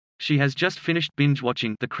She has just finished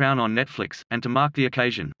binge-watching The Crown on Netflix, and to mark the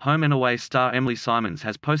occasion, Home and Away star Emily Symons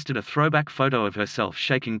has posted a throwback photo of herself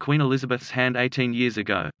shaking Queen Elizabeth's hand 18 years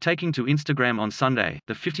ago. Taking to Instagram on Sunday,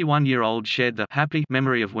 the 51-year-old shared the happy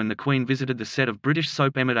memory of when the Queen visited the set of British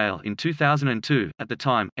soap Emmerdale in 2002. At the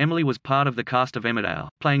time, Emily was part of the cast of Emmerdale,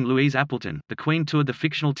 playing Louise Appleton. The Queen toured the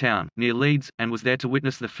fictional town, near Leeds, and was there to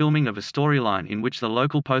witness the filming of a storyline in which the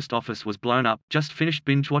local post office was blown up. Just finished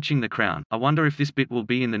binge-watching The Crown. I wonder if this bit will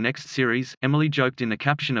be in the next series, Emily joked in the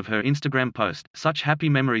caption of her Instagram post. Such happy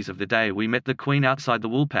memories of the day we met the Queen outside the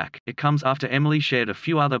Woolpack. It comes after Emily shared a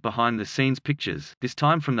few other behind-the-scenes pictures, this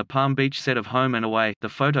time from the Palm Beach set of Home and Away. The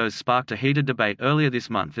photos sparked a heated debate earlier this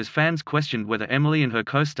month as fans questioned whether Emily and her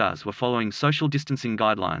co-stars were following social distancing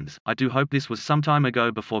guidelines. I do hope this was some time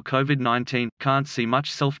ago before COVID-19, can't see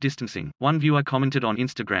much self-distancing, one viewer commented on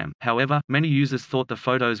Instagram. However, many users thought the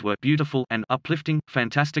photos were beautiful and uplifting.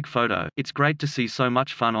 Fantastic photo. It's great to see so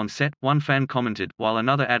much fun on set, one fan commented, while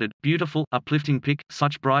another added, beautiful, uplifting pic,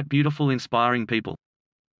 such bright, beautiful, inspiring people.